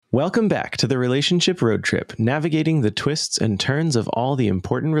Welcome back to the Relationship Road Trip, navigating the twists and turns of all the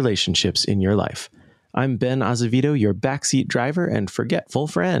important relationships in your life. I'm Ben Azevedo, your backseat driver and forgetful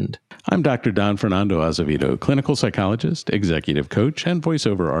friend. I'm Dr. Don Fernando Azevedo, clinical psychologist, executive coach, and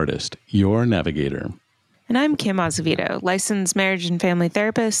voiceover artist, your navigator. And I'm Kim Azevedo, licensed marriage and family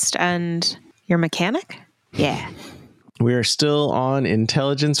therapist and your mechanic? Yeah. We are still on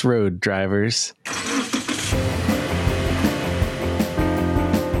Intelligence Road, drivers.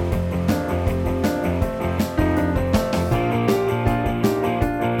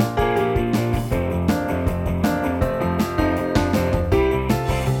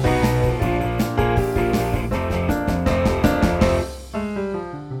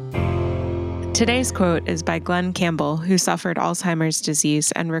 Today's quote is by Glenn Campbell, who suffered Alzheimer's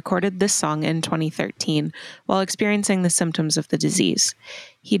disease and recorded this song in 2013 while experiencing the symptoms of the disease.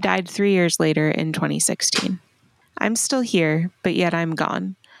 He died 3 years later in 2016. I'm still here, but yet I'm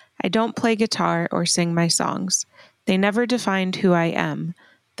gone. I don't play guitar or sing my songs. They never defined who I am,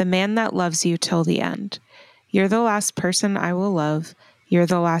 the man that loves you till the end. You're the last person I will love. You're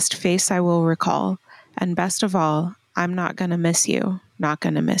the last face I will recall. And best of all, I'm not gonna miss you, not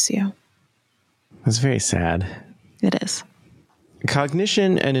gonna miss you. That's very sad. It is.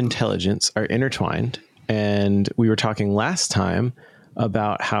 Cognition and intelligence are intertwined, and we were talking last time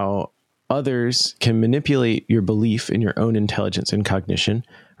about how others can manipulate your belief in your own intelligence and cognition.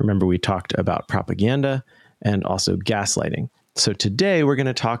 Remember, we talked about propaganda and also gaslighting. So today we're going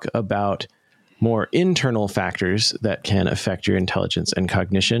to talk about more internal factors that can affect your intelligence and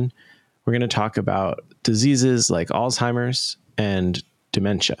cognition. We're going to talk about diseases like Alzheimer's and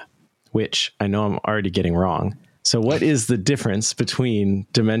dementia, which I know I'm already getting wrong. So what is the difference between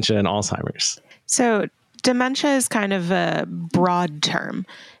dementia and Alzheimer's? So dementia is kind of a broad term.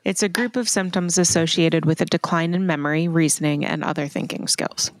 It's a group of symptoms associated with a decline in memory, reasoning, and other thinking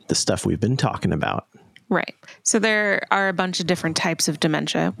skills. The stuff we've been talking about. Right. So there are a bunch of different types of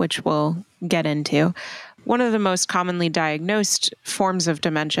dementia, which we'll get into. One of the most commonly diagnosed forms of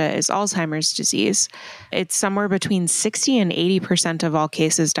dementia is Alzheimer's disease. It's somewhere between 60 and 80% of all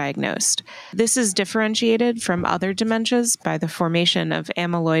cases diagnosed. This is differentiated from other dementias by the formation of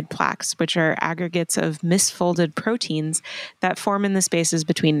amyloid plaques, which are aggregates of misfolded proteins that form in the spaces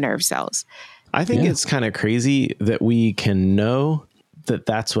between nerve cells. I think it's kind of crazy that we can know that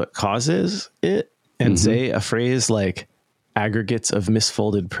that's what causes it and say a phrase like aggregates of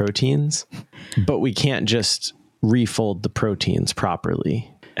misfolded proteins, but we can't just refold the proteins properly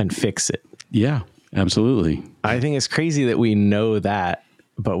and fix it. Yeah, absolutely. I think it's crazy that we know that,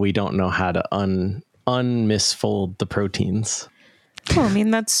 but we don't know how to unmisfold the proteins. Well, I mean,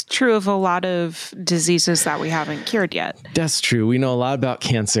 that's true of a lot of diseases that we haven't cured yet. That's true. We know a lot about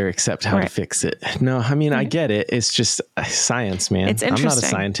cancer except how to fix it. No, I mean, I get it. It's just science, man. It's interesting. I'm not a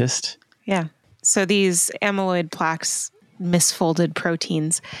scientist. Yeah. So these amyloid plaques, misfolded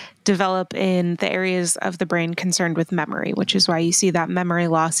proteins, develop in the areas of the brain concerned with memory, which is why you see that memory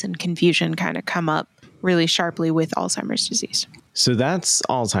loss and confusion kind of come up really sharply with Alzheimer's disease. So that's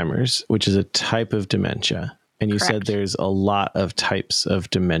Alzheimer's, which is a type of dementia. And you said there's a lot of types of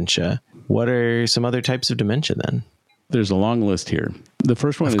dementia. What are some other types of dementia then? There's a long list here. The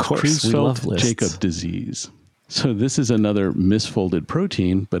first one is Creutzfeldt-Jakob disease. So this is another misfolded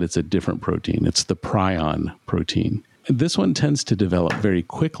protein, but it's a different protein. It's the prion protein. This one tends to develop very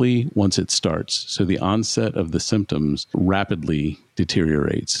quickly once it starts. So the onset of the symptoms rapidly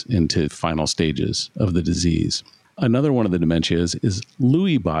deteriorates into final stages of the disease. Another one of the dementias is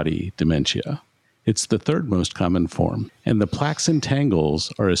Lewy body dementia. It's the third most common form. And the plaques and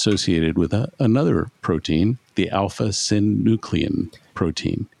tangles are associated with another protein, the alpha-synuclein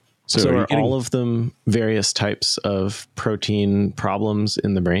protein. So are all of them various types of protein problems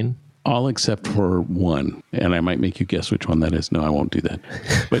in the brain? All except for one. And I might make you guess which one that is. No, I won't do that.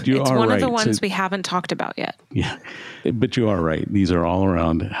 But you are right. It's one of the ones we haven't talked about yet. Yeah. But you are right. These are all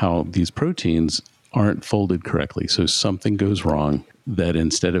around how these proteins aren't folded correctly. So something goes wrong that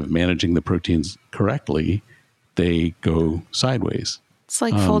instead of managing the proteins correctly, they go sideways. It's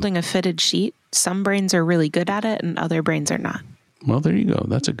like folding a fitted sheet. Some brains are really good at it and other brains are not. Well, there you go.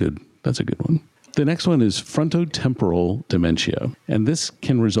 That's a good one. The next one is frontotemporal dementia, and this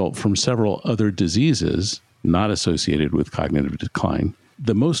can result from several other diseases not associated with cognitive decline.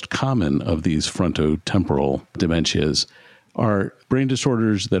 The most common of these frontotemporal dementias are brain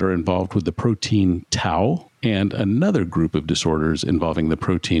disorders that are involved with the protein tau and another group of disorders involving the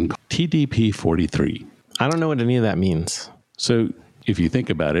protein TDP43. I don't know what any of that means. So if you think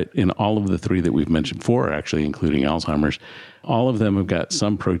about it, in all of the three that we've mentioned before, actually including Alzheimer's, all of them have got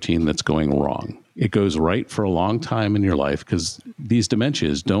some protein that's going wrong. It goes right for a long time in your life because these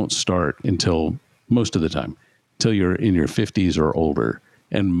dementias don't start until most of the time, till you're in your 50s or older.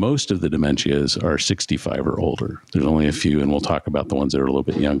 And most of the dementias are 65 or older. There's only a few, and we'll talk about the ones that are a little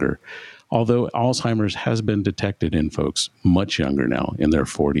bit younger. Although Alzheimer's has been detected in folks much younger now, in their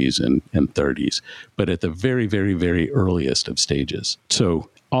 40s and 30s, but at the very, very, very earliest of stages. So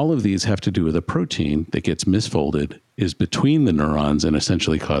all of these have to do with a protein that gets misfolded, is between the neurons, and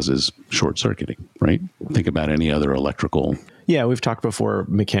essentially causes short circuiting, right? Think about any other electrical. Yeah, we've talked before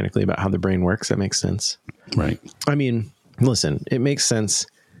mechanically about how the brain works. That makes sense. Right. I mean, listen, it makes sense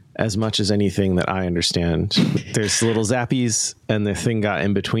as much as anything that I understand. There's little zappies, and the thing got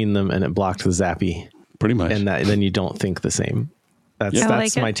in between them, and it blocked the zappy. Pretty much. And then you don't think the same. That's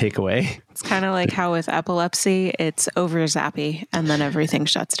my takeaway. It's kind of like how with epilepsy, it's over zappy, and then everything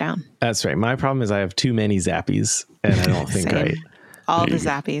shuts down. That's right. My problem is I have too many zappies, and I don't think right. All the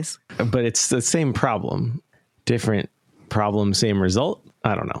zappies. But it's the same problem. Different problem, same result.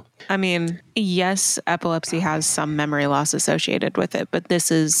 I don't know. I mean, yes, epilepsy has some memory loss associated with it, but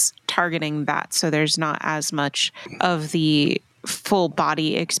this is targeting that. So there's not as much of the full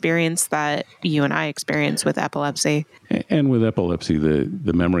body experience that you and I experience with epilepsy. And with epilepsy,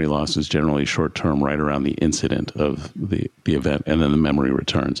 the memory loss is generally short-term, right around the incident of the event, and then the memory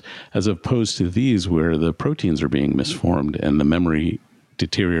returns, as opposed to these where the proteins are being misformed and the memory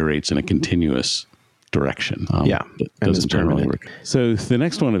deteriorates in a continuous direction. It doesn't generally work. So the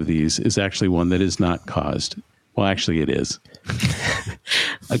next one of these is actually one that is not caused. Well, actually it is.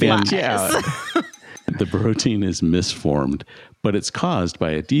 Again, the protein is misformed, but it's caused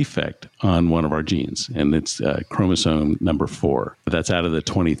by a defect on one of our genes, and it's chromosome number 4. That's out of the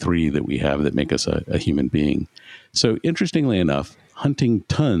 23 that we have that make us a human being. So interestingly enough,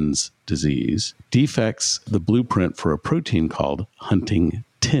 Huntington's disease defects the blueprint for a protein called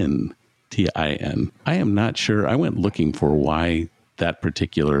huntingtin. TIN. I am not sure. I went looking for why that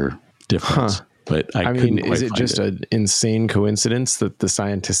particular difference, but I couldn't quite is it just an insane coincidence that the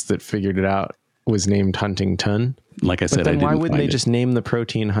scientist that figured it out was named Huntington? Like I said, I didn't why wouldn't they it. just name the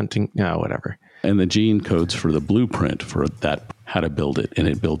protein Hunting? No, whatever. And the gene codes for the blueprint for that, how to build it, and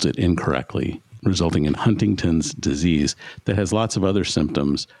it builds it incorrectly, resulting in Huntington's disease that has lots of other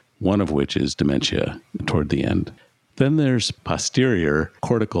symptoms, one of which is dementia toward the end. Then there's posterior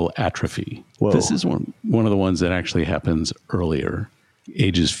cortical atrophy. Whoa. This is one of the ones that actually happens earlier.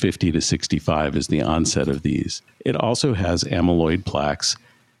 Ages 50 to 65 is the onset of these. It also has amyloid plaques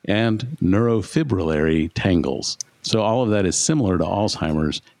and neurofibrillary tangles. So all of that is similar to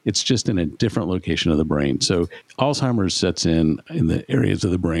Alzheimer's. It's just in a different location of the brain. So Alzheimer's sets in the areas of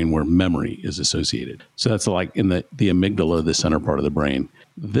the brain where memory is associated. So that's like in the amygdala, the center part of the brain.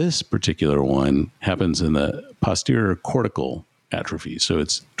 This particular one happens in the posterior cortical atrophy. So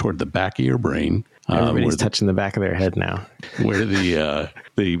it's toward the back of your brain. Everybody's touching the back of their head now. Where the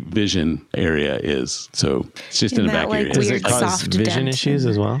vision area is. So it's just in the back of your head. Does it cause vision issues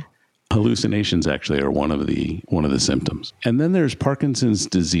as well? Hallucinations actually are one of the symptoms. And then there's Parkinson's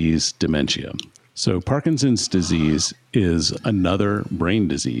disease dementia. So Parkinson's disease is another brain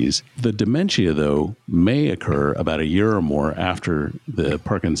disease. The dementia, though, may occur about a year or more after the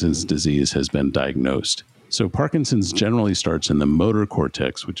Parkinson's disease has been diagnosed. So Parkinson's generally starts in the motor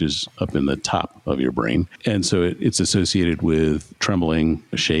cortex, which is up in the top of your brain. And so it's associated with trembling,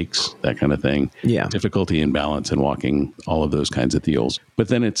 shakes, that kind of thing. Yeah. Difficulty in balance and walking, all of those kinds of deals. But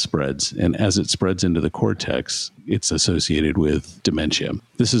then it spreads. And as it spreads into the cortex, it's associated with dementia.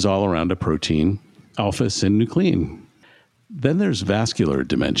 This is all around a protein, alpha-synuclein. Then there's vascular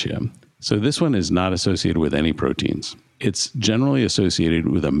dementia. So this one is not associated with any proteins. It's generally associated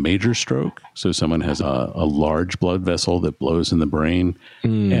with a major stroke. So someone has a large blood vessel that blows in the brain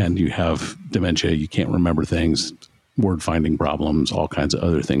and you have dementia. You can't remember things, word finding problems, all kinds of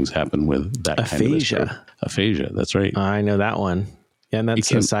other things happen with that kind of a stroke. Aphasia, that's right. I know that one. Yeah, and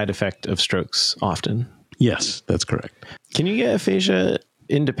that's a side effect of strokes often. Yes, that's correct. Can you get aphasia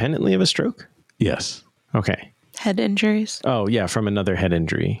independently of a stroke? Yes. Okay. Head injuries? Oh, yeah, from another head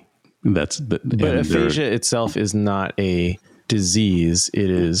injury. But aphasia itself is not a disease.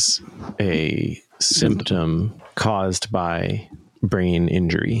 It is a symptom caused by brain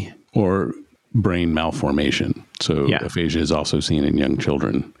injury. Or brain malformation. So aphasia is also seen in young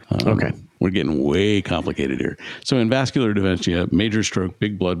children. Okay. We're getting way complicated here. So in vascular dementia, major stroke,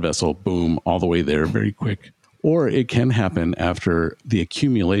 big blood vessel, boom, all the way there, very quick. Or it can happen after the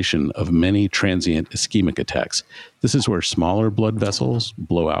accumulation of many transient ischemic attacks. This is where smaller blood vessels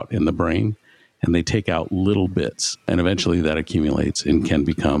blow out in the brain and they take out little bits. And eventually that accumulates and can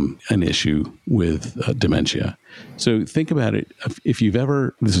become an issue with dementia. So think about it. If you've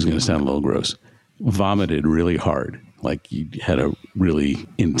ever, this is going to sound a little gross, vomited really hard, like you had a really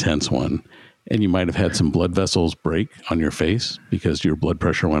intense one, and you might have had some blood vessels break on your face because your blood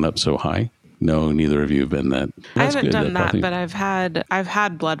pressure went up so high? No, neither of you have been that. I haven't done that, but I've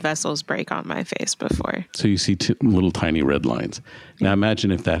had blood vessels break on my face before. So you see two little tiny red lines. Now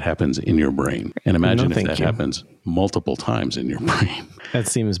imagine if that happens in your brain, and imagine if that happens multiple times in your brain. That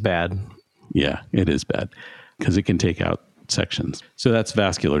seems bad. Yeah, it is bad because it can take out sections. So that's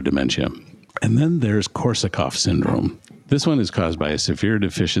vascular dementia. And then there's Korsakoff syndrome. This one is caused by a severe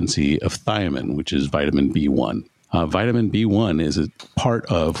deficiency of thiamine, which is vitamin B1. Vitamin B1 is a part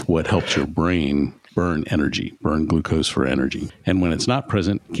of what helps your brain burn energy, burn glucose for energy. And when it's not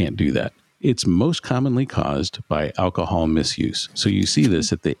present, can't do that. It's most commonly caused by alcohol misuse. So you see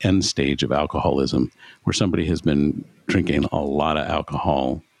this at the end stage of alcoholism, where somebody has been drinking a lot of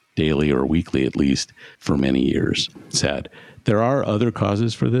alcohol daily or weekly at least for many years. Sad. There are other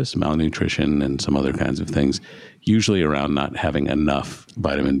causes for this, malnutrition and some other kinds of things, usually around not having enough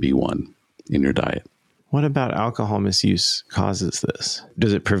vitamin B1 in your diet. What about alcohol misuse causes this?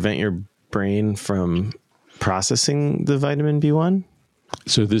 Does it prevent your brain from processing the vitamin B1?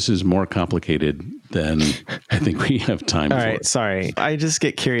 So this is more complicated than I think we have time for. All right, sorry. I just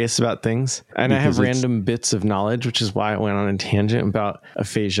get curious about things. And because I have random bits of knowledge, which is why I went on a tangent about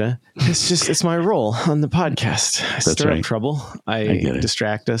aphasia. It's my role on the podcast. I stir up trouble. I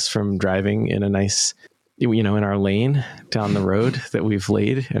distract us from driving in a nice, in our lane down the road that we've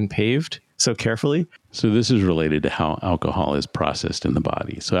laid and paved so carefully. So this is related to how alcohol is processed in the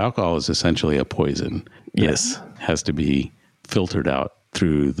body. So alcohol is essentially a poison. Yes. Has to be filtered out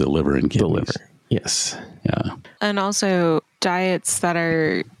through the liver and kidneys. The liver. Yes. Yeah. And also diets that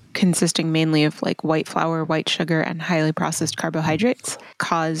are consisting mainly of like white flour, white sugar, and highly processed carbohydrates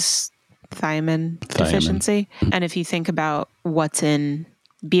cause thiamine deficiency. And if you think about what's in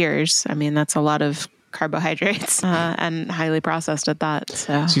beers, I mean, that's a lot of carbohydrates and highly processed at that.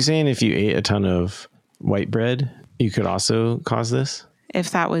 So you're saying if you ate a ton of white bread, you could also cause this?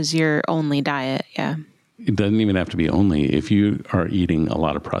 If that was your only diet, yeah. It doesn't even have to be only. If you are eating a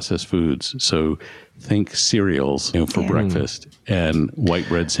lot of processed foods, so think cereals for breakfast and white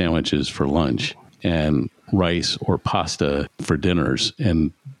bread sandwiches for lunch and rice or pasta for dinners,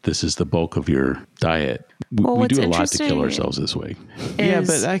 and this is the bulk of your diet. We do a lot to kill ourselves this way. Yeah,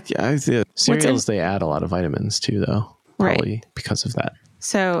 but cereals, they add a lot of vitamins too, though, probably because of that.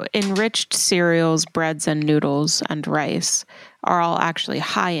 So enriched cereals, breads, and noodles, and rice are all actually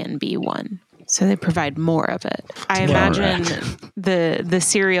high in B1. So they provide more of it. I imagine the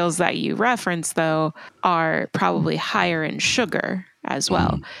cereals that you reference, though, are probably higher in sugar as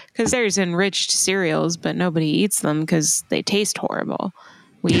well. Because there's enriched cereals, but nobody eats them because they taste horrible.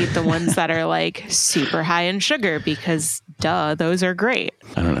 We eat the ones that are like super high in sugar because, those are great.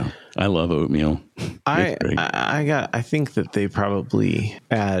 I don't know. I love oatmeal. I think that they probably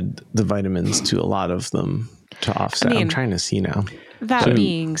add the vitamins to a lot of them to offset. I'm trying to see now. That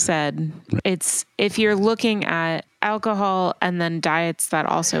being said, it's if you're looking at alcohol and then diets that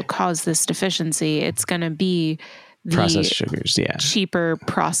also cause this deficiency, it's going to be the processed sugars, cheaper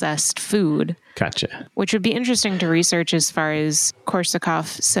processed food. Gotcha. Which would be interesting to research as far as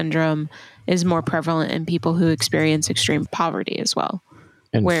Korsakoff syndrome is more prevalent in people who experience extreme poverty as well.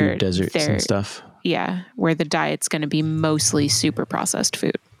 And food deserts and stuff. Yeah, where the diet's going to be mostly super processed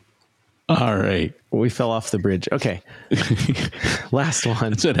food. All right. We fell off the bridge. Okay. Last one.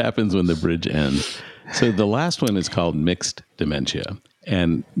 That's what happens when the bridge ends. So the last one is called mixed dementia.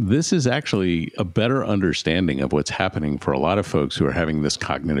 And this is actually a better understanding of what's happening for a lot of folks who are having this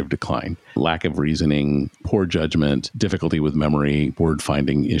cognitive decline, lack of reasoning, poor judgment, difficulty with memory, word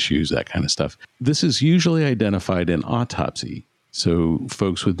finding issues, that kind of stuff. This is usually identified in autopsy. So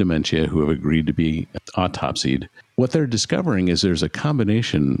folks with dementia who have agreed to be autopsied, what they're discovering is there's a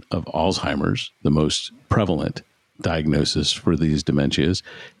combination of Alzheimer's, the most prevalent diagnosis for these dementias,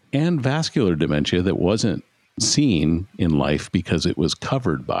 and vascular dementia that wasn't seen in life because it was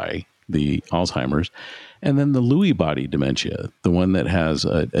covered by the Alzheimer's, and then the Lewy body dementia, the one that has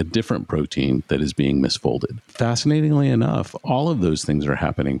a different protein that is being misfolded. Fascinatingly enough, all of those things are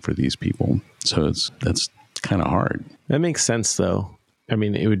happening for these people. So that's kind of hard. That makes sense, though. I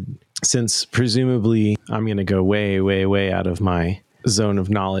mean, it would, since presumably I'm going to go way, way, way out of my zone of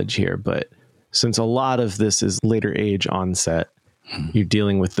knowledge here, but since a lot of this is later age onset, you're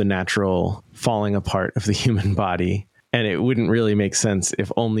dealing with the natural falling apart of the human body. And it wouldn't really make sense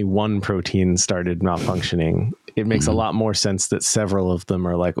if only one protein started malfunctioning. It makes a lot more sense that several of them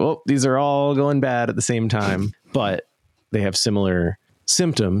are like, oh, these are all going bad at the same time, but they have similar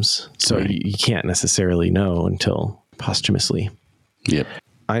symptoms. So you can't necessarily know until posthumously. Yep.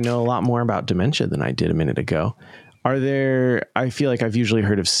 I know a lot more about dementia than I did a minute ago. I feel like I've usually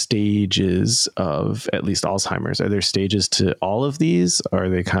heard of stages of at least Alzheimer's. Are there stages to all of these, or are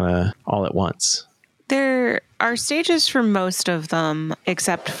they kind of all at once? There are stages for most of them,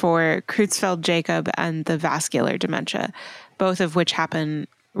 except for Creutzfeldt-Jakob and the vascular dementia, both of which happen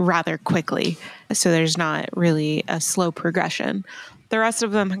rather quickly. So there's not really a slow progression. The rest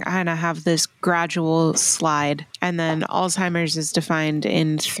of them kind of have this gradual slide. And then Alzheimer's is defined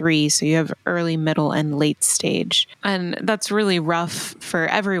in 3. So you have early, middle, and late stage. And that's really rough for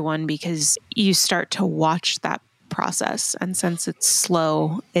everyone because you start to watch that process. And since it's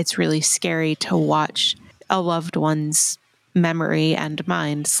slow, it's really scary to watch a loved one's memory and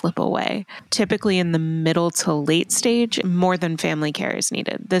mind slip away. Typically in the middle to late stage, more than family care is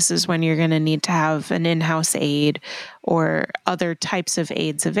needed. This is when you're going to need to have an in-house aide or other types of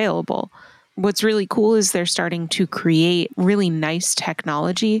aides available. What's really cool is they're starting to create really nice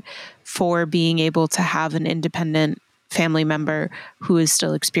technology for being able to have an independent family member who is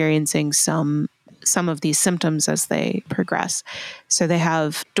still experiencing some of these symptoms as they progress. So they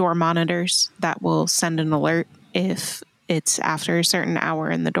have door monitors that will send an alert if it's after a certain hour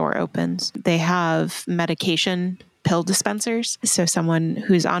and the door opens. They have medication pill dispensers. So someone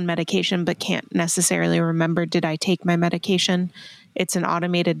who's on medication but can't necessarily remember, did I take my medication? It's an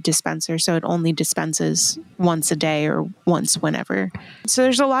automated dispenser, so it only dispenses once a day or once whenever. So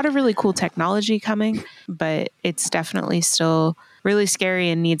there's a lot of really cool technology coming, but it's definitely still really scary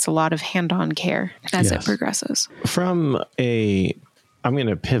and needs a lot of hand-on care as it progresses. I'm going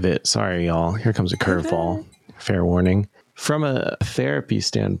to pivot. Sorry, y'all. Here comes a curveball. Fair warning. From a therapy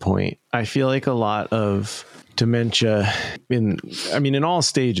standpoint, I feel like a lot of dementia in all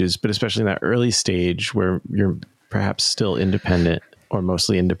stages, but especially in that early stage where you're perhaps still independent or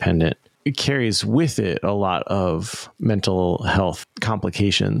mostly independent, it carries with it a lot of mental health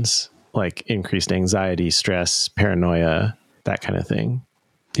complications like increased anxiety, stress, paranoia, that kind of thing.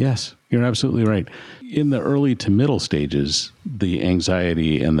 Yes, you're absolutely right. In the early to middle stages, the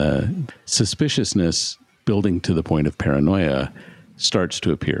anxiety and the suspiciousness building to the point of paranoia starts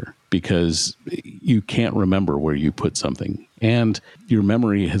to appear because you can't remember where you put something. And your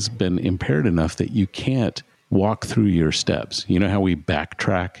memory has been impaired enough that you can't walk through your steps. You know how we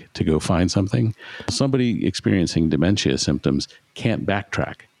backtrack to go find something? Somebody experiencing dementia symptoms can't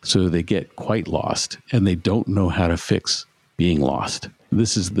backtrack. So they get quite lost and they don't know how to fix being lost.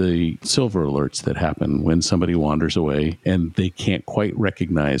 This is the silver alerts that happen when somebody wanders away and they can't quite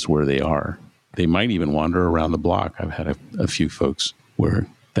recognize where they are. They might even wander around the block. I've had a few folks where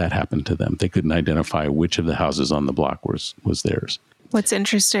that happened to them. They couldn't identify which of the houses on the block was theirs. What's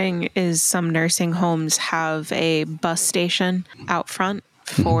interesting is some nursing homes have a bus station out front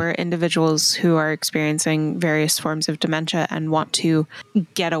for individuals who are experiencing various forms of dementia and want to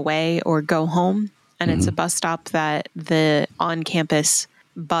get away or go home. And it's a bus stop that the on-campus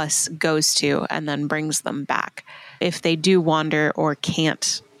bus goes to and then brings them back. If they do wander or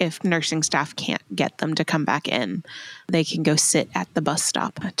can't, if nursing staff can't get them to come back in, they can go sit at the bus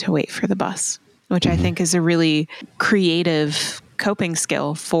stop to wait for the bus, which I think is a really creative coping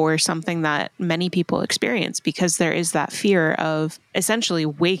skill for something that many people experience, because there is that fear of essentially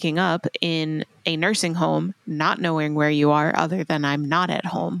waking up in a nursing home, not knowing where you are other than I'm not at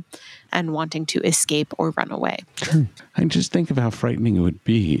home, and wanting to escape or run away. Sure. I just think of how frightening it would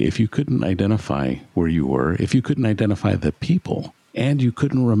be if you couldn't identify where you were, if you couldn't identify the people, and you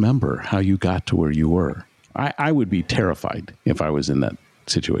couldn't remember how you got to where you were. I would be terrified if I was in that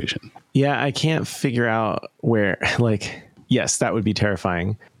situation. Yeah, I can't figure out where, yes, that would be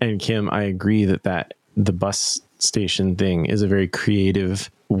terrifying. And Kim, I agree that the bus station thing is a very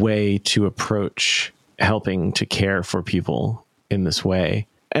creative way to approach helping to care for people in this way.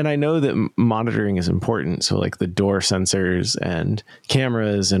 And I know that monitoring is important. So like the door sensors and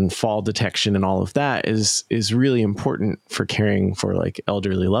cameras and fall detection and all of that is really important for caring for like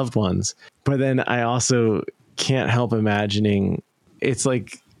elderly loved ones. But then I also can't help imagining, it's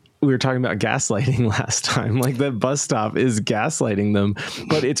like we were talking about gaslighting last time, like the bus stop is gaslighting them,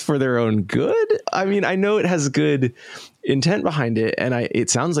 but it's for their own good. I mean, I know it has good intent behind it, and it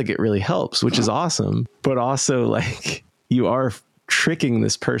sounds like it really helps, which is awesome. But also like you are tricking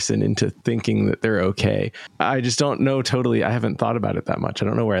this person into thinking that they're okay. I just don't know totally. I haven't thought about it that much. I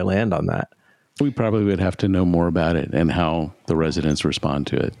don't know where I land on that. We probably would have to know more about it and how the residents respond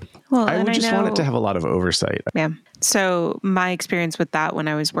to it. Well, I would just want it to have a lot of oversight. Yeah. So my experience with that when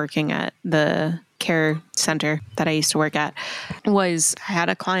I was working at the care center that I used to work at was I had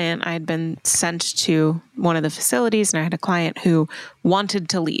a client. I had been sent to one of the facilities and I had a client who wanted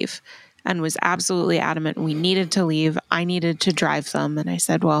to leave. and was absolutely adamant we needed to leave. I needed to drive them. And I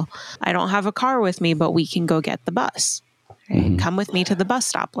said, well, I don't have a car with me, but we can go get the bus. Right? Mm-hmm. Come with me to the bus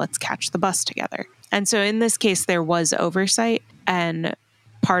stop. Let's catch the bus together. And so in this case, there was oversight. And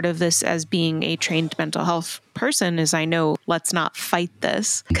part of this as being a trained mental health person is I know let's not fight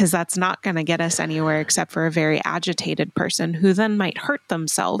this because that's not going to get us anywhere except for a very agitated person who then might hurt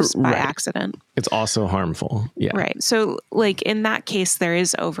themselves by accident. It's also harmful. Yeah. Right. So like in that case, there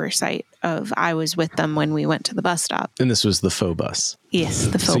is oversight of I was with them when we went to the bus stop. And this was the faux bus. Yes,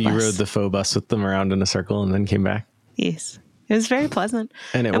 the faux bus. So you rode the faux bus with them around in a circle and then came back? Yes. It was very pleasant.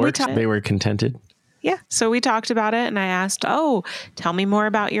 And it worked? They were contented? Yeah. So we talked about it and I asked, tell me more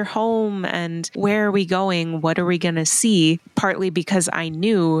about your home and where are we going? What are we going to see? Partly because I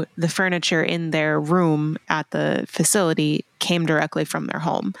knew the furniture in their room at the facility came directly from their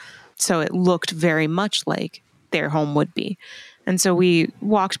home. So it looked very much like their home would be. And so we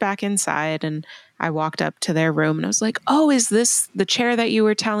walked back inside and I walked up to their room and I was like, is this the chair that you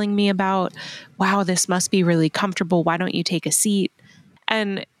were telling me about? Wow, this must be really comfortable. Why don't you take a seat?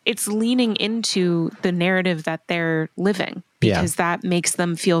 And it's leaning into the narrative that they're living because that makes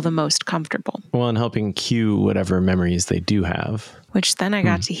them feel the most comfortable. Well, and helping cue whatever memories they do have. Which then I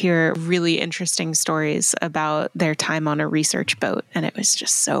got to hear really interesting stories about their time on a research boat. And it was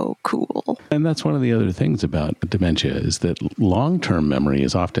just so cool. And that's one of the other things about dementia is that long-term memory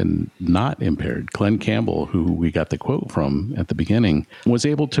is often not impaired. Glenn Campbell, who we got the quote from at the beginning, was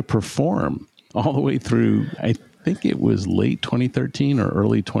able to perform all the way through, I think it was late 2013 or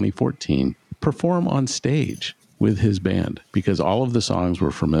early 2014, perform on stage with his band because all of the songs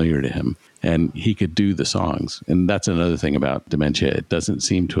were familiar to him and he could do the songs. And that's another thing about dementia. It doesn't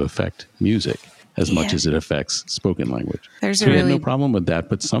seem to affect music as much as it affects spoken language. So he had no problem with that,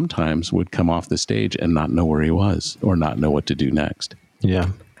 but sometimes would come off the stage and not know where he was or not know what to do next. Yeah.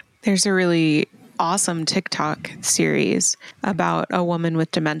 There's a really awesome TikTok series about a woman with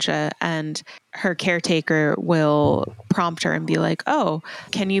dementia and her caretaker will prompt her and be like,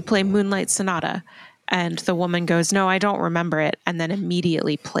 can you play Moonlight Sonata? And the woman goes, no, I don't remember it. And then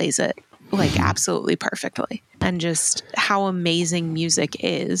immediately plays it like absolutely perfectly. And just how amazing music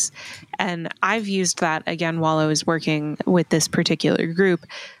is. And I've used that again while I was working with this particular group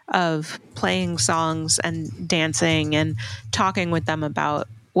of playing songs and dancing and talking with them about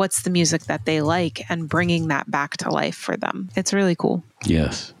what's the music that they like and bringing that back to life for them. It's really cool.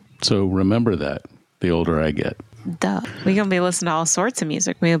 Yes. So remember that the older I get. We're going to be listening to all sorts of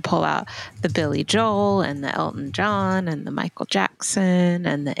music. We will pull out the Billy Joel and the Elton John and the Michael Jackson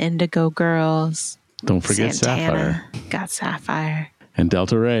and the Indigo Girls. Don't forget Santana. Sapphire. Got Sapphire. And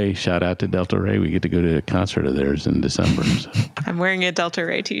Delta Ray. Shout out to Delta Ray. We get to go to a concert of theirs in December. So. I'm wearing a Delta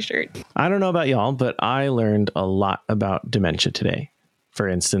Ray t-shirt. I don't know about y'all, but I learned a lot about dementia today. For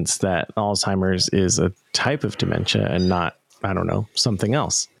instance, that Alzheimer's is a type of dementia and not, something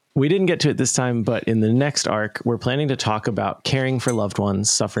else. We didn't get to it this time, but in the next arc, we're planning to talk about caring for loved ones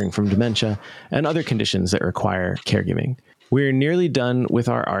suffering from dementia and other conditions that require caregiving. We're nearly done with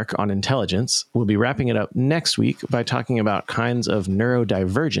our arc on intelligence. We'll be wrapping it up next week by talking about kinds of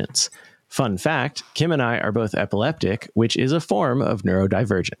neurodivergence. Fun fact, Kim and I are both epileptic, which is a form of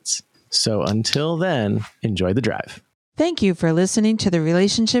neurodivergence. So until then, enjoy the drive. Thank you for listening to the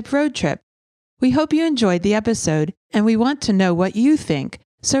Relationship Road Trip. We hope you enjoyed the episode, and we want to know what you think.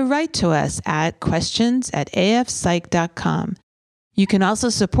 So write to us at questions@afpsych.com. You can also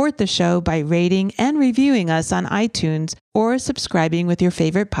support the show by rating and reviewing us on iTunes or subscribing with your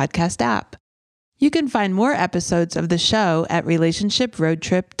favorite podcast app. You can find more episodes of the show at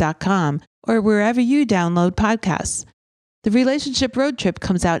relationshiproadtrip.com or wherever you download podcasts. The Relationship Road Trip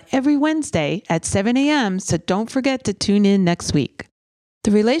comes out every Wednesday at 7 a.m., so don't forget to tune in next week. The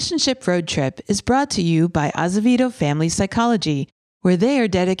Relationship Road Trip is brought to you by Azevedo Family Psychology, where they are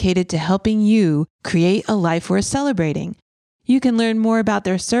dedicated to helping you create a life worth celebrating. You can learn more about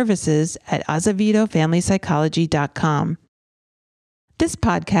their services at azevedofamilypsychology.com. This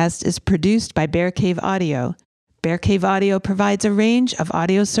podcast is produced by Bear Cave Audio. Bear Cave Audio provides a range of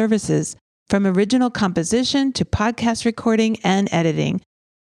audio services, from original composition to podcast recording and editing.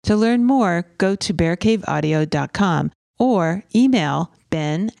 To learn more, go to bearcaveaudio.com or email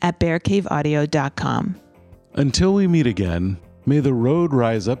ben@bearcaveaudio.com. Until we meet again, may the road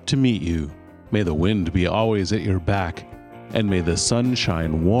rise up to meet you. May the wind be always at your back, and may the sun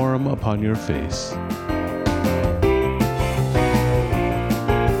shine warm upon your face.